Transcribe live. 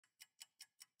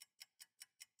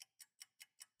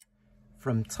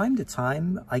From time to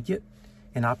time, I get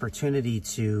an opportunity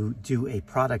to do a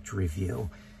product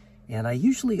review, and I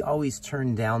usually always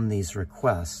turn down these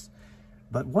requests.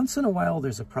 But once in a while,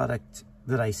 there's a product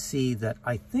that I see that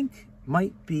I think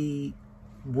might be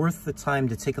worth the time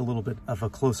to take a little bit of a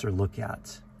closer look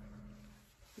at.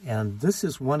 And this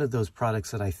is one of those products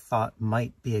that I thought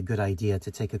might be a good idea to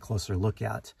take a closer look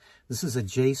at. This is a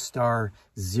J-Star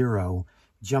Zero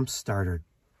Jump Starter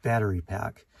battery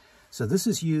pack. So this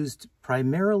is used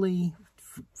primarily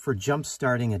for jump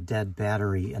starting a dead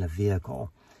battery in a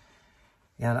vehicle.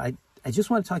 And I just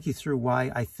want to talk you through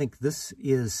why I think this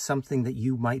is something that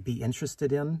you might be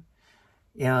interested in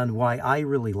and why I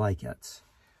really like it.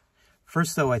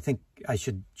 First, though, I think I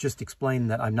should just explain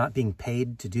that I'm not being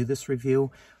paid to do this review.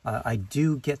 I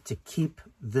do get to keep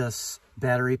this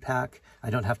battery pack. I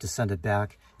don't have to send it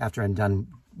back after I'm done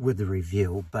with the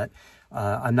review, but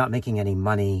I'm not making any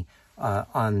money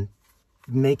on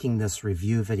making this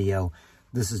review video.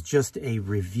 This is just a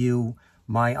review,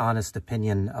 my honest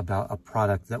opinion about a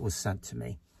product that was sent to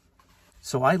me.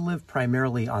 So I live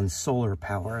primarily on solar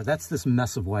power. That's this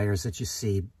mess of wires that you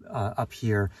see up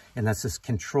here, and that's this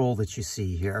control that you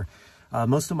see here.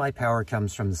 Most of my power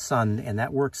comes from the sun, and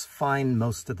that works fine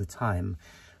most of the time.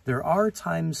 There are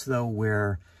times, though,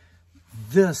 where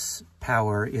this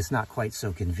power is not quite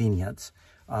so convenient.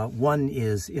 One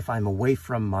is if I'm away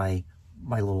from my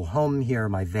little home here,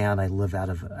 my van. I live out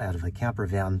of a camper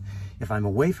van. If I'm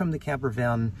away from the camper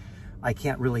van, I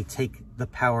can't really take the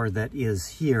power that is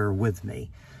here with me.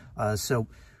 So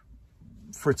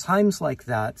for times like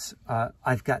that,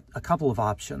 I've got a couple of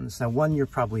options. Now, one you're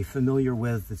probably familiar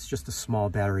with. It's just a small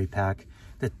battery pack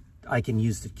that I can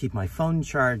use to keep my phone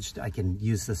charged. I can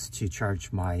use this to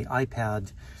charge my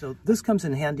iPad. So this comes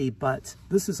in handy, but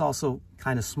this is also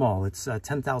kind of small. It's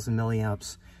 10,000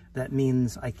 milliamps. That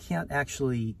means I can't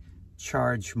actually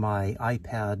charge my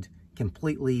iPad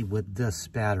completely with this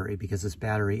battery because this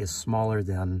battery is smaller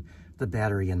than the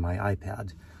battery in my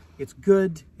iPad. It's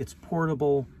good, it's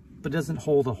portable, but doesn't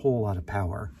hold a whole lot of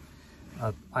power.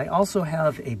 I also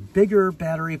have a bigger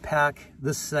battery pack.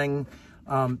 This thing,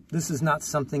 this is not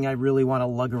something I really want to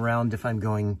lug around if I'm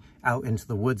going out into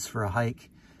the woods for a hike.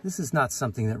 This is not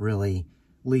something that really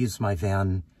leaves my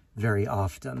van very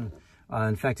often.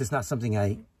 In fact, it's not something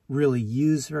I really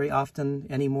use very often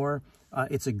anymore.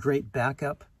 It's a great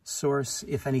backup source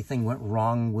if anything went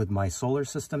wrong with my solar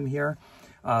system here,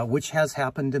 which has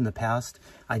happened in the past.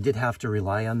 I did have to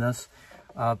rely on this,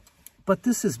 but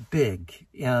this is big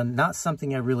and not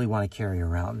something I really want to carry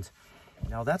around.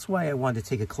 Now that's why I wanted to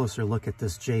take a closer look at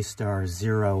this J-Star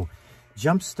Zero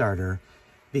Jump Starter,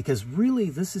 because really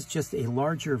this is just a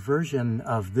larger version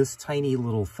of this tiny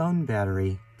little phone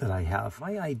battery that I have.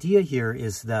 My idea here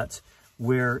is that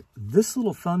where this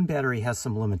little phone battery has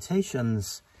some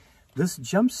limitations, this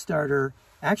jump starter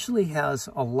actually has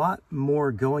a lot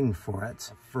more going for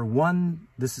it. For one,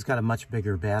 this has got a much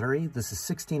bigger battery. This is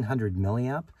 1600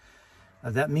 milliamp.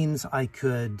 That means I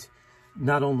could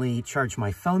not only charge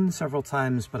my phone several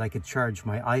times, but I could charge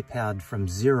my iPad from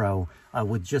zero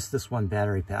with just this one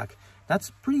battery pack.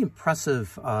 That's pretty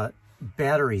impressive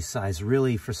battery size,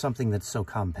 really, for something that's so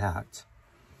compact.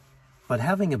 But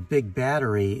having a big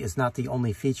battery is not the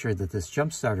only feature that this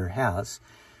jump starter has.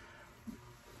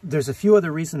 There's a few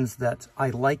other reasons that I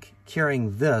like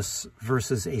carrying this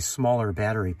versus a smaller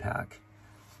battery pack.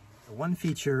 One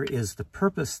feature is the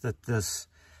purpose that this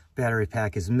battery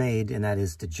pack is made, and that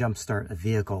is to jumpstart a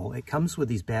vehicle. It comes with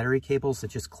these battery cables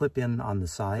that just clip in on the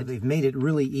side. They've made it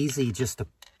really easy just to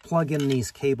plug in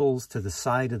these cables to the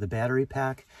side of the battery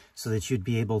pack so that you'd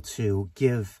be able to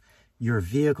give your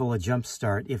vehicle a jump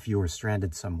start if you were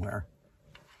stranded somewhere.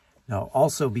 Now,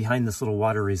 also behind this little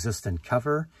water-resistant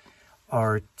cover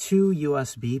are two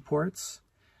USB ports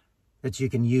that you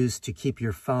can use to keep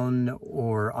your phone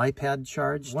or iPad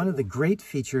charged. One of the great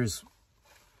features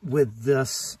with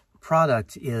this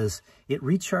product is it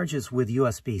recharges with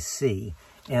USB-C,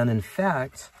 and in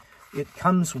fact, it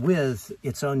comes with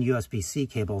its own USB-C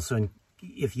cable. So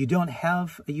if you don't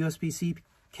have a USB-C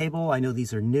cable, I know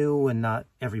these are new and not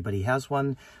everybody has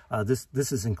one,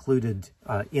 this is included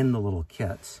in the little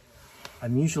kit.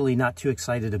 I'm usually not too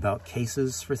excited about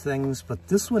cases for things, but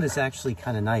this one is actually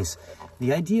kind of nice.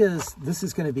 The idea is this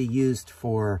is going to be used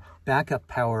for backup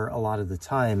power a lot of the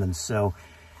time, and so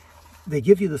they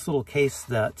give you this little case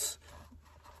that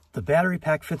the battery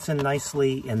pack fits in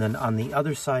nicely, and then on the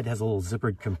other side has a little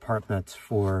zippered compartment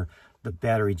for the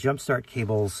battery jumpstart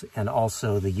cables and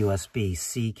also the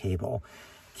USB-C cable.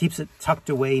 Keeps it tucked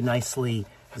away nicely,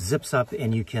 zips up,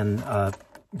 and you can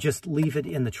just leave it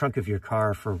in the trunk of your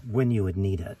car for when you would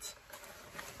need it.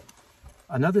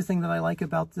 Another thing that I like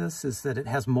about this is that it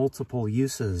has multiple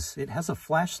uses. It has a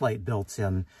flashlight built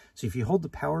in. So if you hold the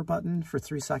power button for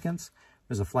 3 seconds,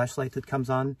 there's a flashlight that comes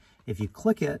on. If you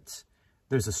click it,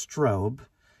 there's a strobe.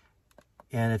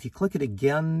 And if you click it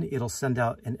again, it'll send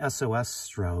out an SOS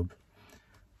strobe.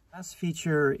 Last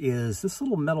feature is this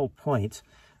little metal point.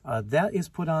 That is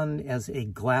put on as a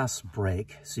glass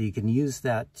break. So you can use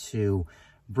that to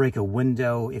break a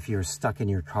window if you're stuck in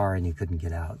your car and you couldn't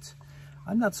get out.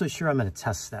 I'm not so sure I'm going to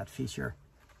test that feature.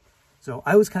 So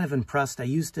I was kind of impressed. I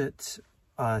used it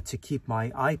to keep my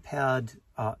iPad,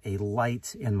 a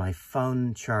light, and my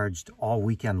phone charged all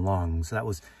weekend long. So that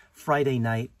was Friday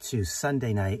night to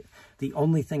Sunday night. The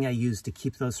only thing I used to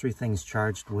keep those 3 things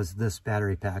charged was this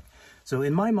battery pack. So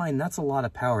in my mind, that's a lot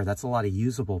of power. That's a lot of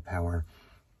usable power.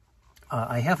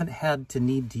 I haven't had to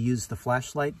need to use the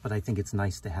flashlight, but I think it's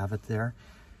nice to have it there.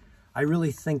 I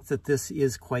really think that this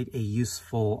is quite a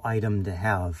useful item to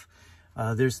have.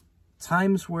 There's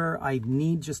times where I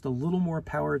need just a little more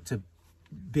power to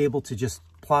be able to just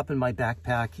plop in my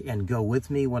backpack and go with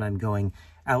me when I'm going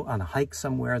out on a hike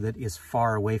somewhere that is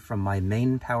far away from my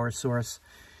main power source.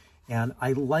 And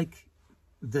I like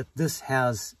that this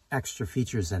has extra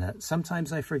features in it.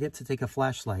 Sometimes I forget to take a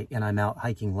flashlight and I'm out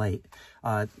hiking late.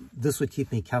 This would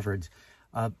keep me covered.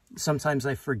 Sometimes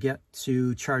I forget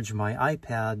to charge my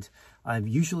iPad. I'm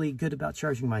usually good about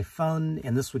charging my phone,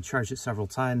 and this would charge it several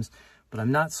times, but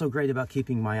I'm not so great about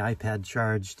keeping my iPad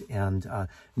charged. And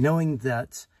knowing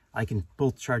that I can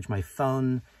both charge my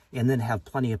phone and then have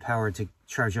plenty of power to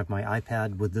charge up my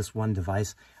iPad with this one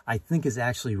device, I think is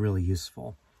actually really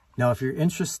useful. Now, if you're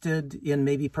interested in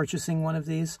maybe purchasing one of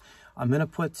these, I'm going to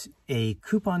put a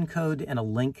coupon code and a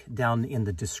link down in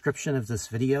the description of this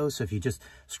video. So if you just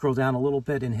scroll down a little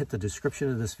bit and hit the description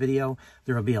of this video,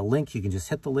 there will be a link. You can just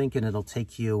hit the link and it'll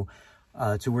take you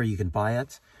to where you can buy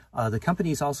it. The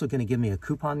company is also going to give me a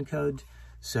coupon code,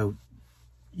 so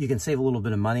you can save a little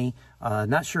bit of money.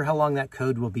 Not sure how long that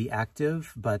code will be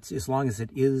active, but as long as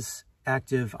it is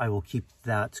active, I will keep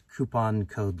that coupon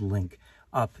code link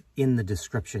up in the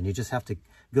description. You just have to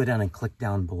go down and click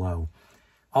down below.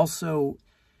 Also,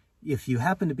 if you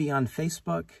happen to be on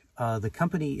Facebook, the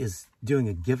company is doing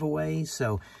a giveaway,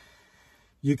 so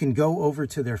you can go over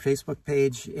to their Facebook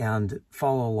page and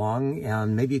follow along,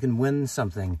 and maybe you can win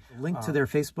something. The link to their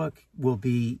Facebook will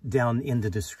be down in the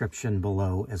description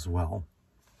below as well.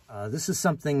 This is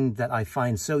something that I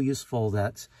find so useful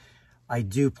that I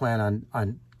do plan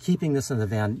on keeping this in the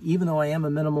van, even though I am a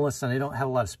minimalist and I don't have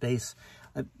a lot of space.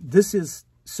 This is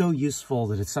so useful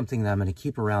that it's something that I'm going to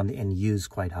keep around and use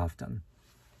quite often.